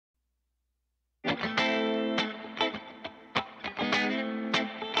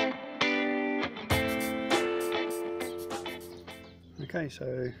Okay,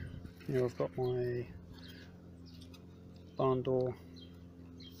 so here I've got my barn door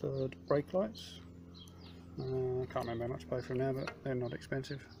third brake lights. I can't remember how much I paid for them now, but they're not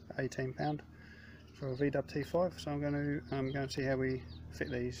expensive, £18 for a VW T5. So I'm going to see how we fit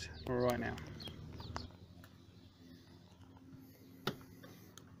these right now.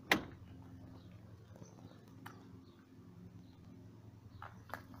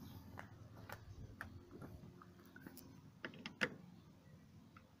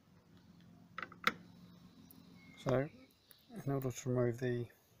 So in order to remove the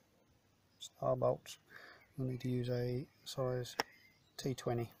star bolts, you'll need to use a size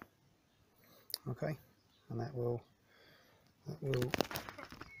T20. Okay, and that will remove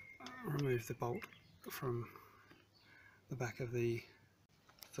the bolt from the back of the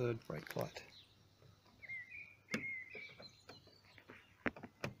third brake light.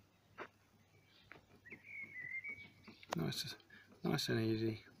 Nice and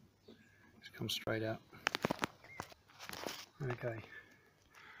easy. Just comes straight out. Okay,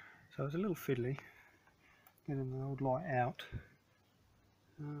 so it's a little fiddly getting the old light out.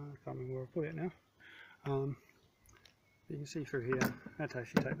 I can't remember where I put it now. You can see through here, I had to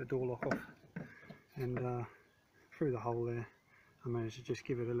actually take the door lock off, and through the hole there I managed to just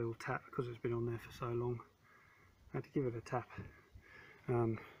give it a little tap because it's been on there for so long. I had to give it a tap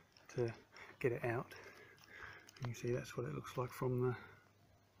to get it out. You can see that's what it looks like from the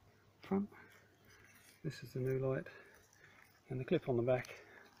front. This is the new light, and the clip on the back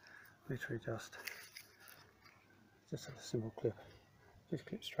literally just a simple clip, just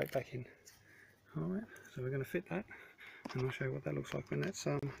clips straight back in. Alright, so we're going to fit that, and I'll show you what that looks like when that's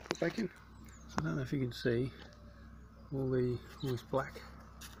put back in. So I don't know if you can see all this black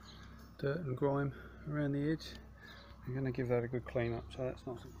dirt and grime around the edge. I'm going to give that a good clean up so that's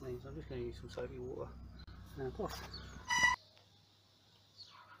nice and clean. So I'm just going to use some soapy water and a cloth.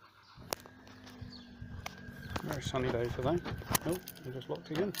 Very sunny day today. Oh, I just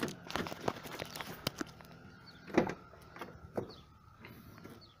locked again.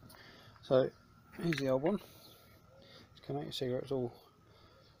 So here's the old one. Just come out, you see where it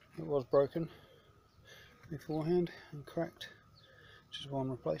was broken beforehand and cracked, which is why I'm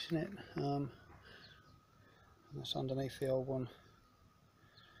replacing it. And that's underneath the old one,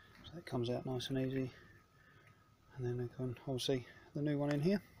 so it comes out nice and easy. And then I can obviously the new one in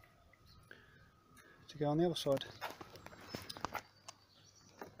here to go on the other side.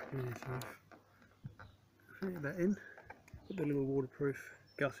 Yeah, so fit that in, put the little waterproof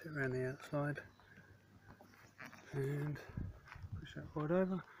gusset around the outside and push that right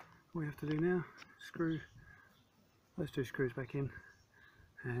over. All we have to do now is screw those two screws back in,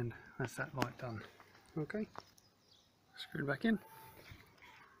 and that's that light done. Okay, screwed back in.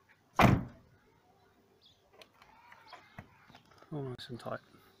 All nice and tight.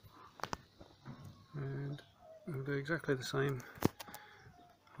 And we'll do exactly the same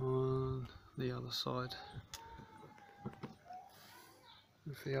on the other side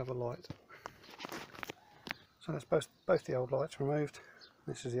with the other light. So that's both the old lights removed.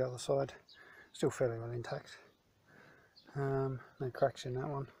 This is the other side, still fairly well intact. No cracks in that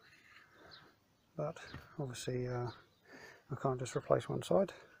one, but obviously I can't just replace one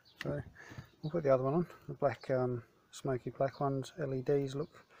side, so we'll put the other one on. The black smoky black ones, LEDs,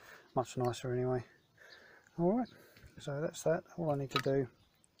 look much nicer anyway. Alright, so that's that. All I need to do,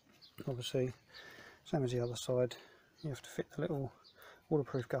 obviously same as the other side, you have to fit the little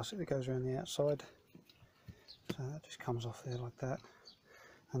waterproof gusset that goes around the outside. So that just comes off there like that,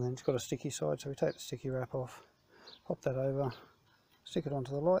 and then it's got a sticky side, so we take the sticky wrap off, pop that over, stick it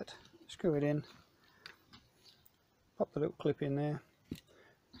onto the light, screw it in, pop the little clip in there,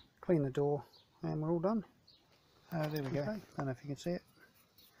 clean the door, and we're all done. There we go. Okay. Don't know if you can see it.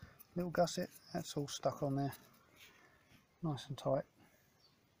 Little gusset, that's all stuck on there, nice and tight.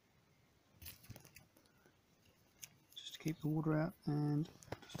 Just to keep the water out and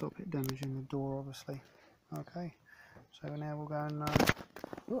stop it damaging the door, obviously. Okay, so now we'll go and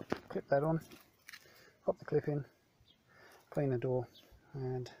clip that on, pop the clip in, clean the door,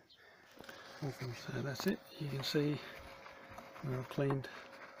 and all finished. So that's it. You can see where I've cleaned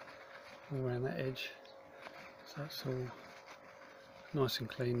all around that edge, so that's all nice and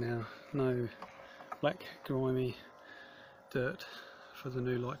clean now. No black grimy dirt for the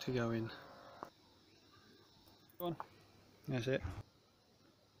new light to go in. Go on. That's it.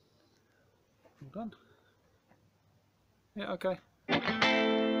 All done. Yeah, okay.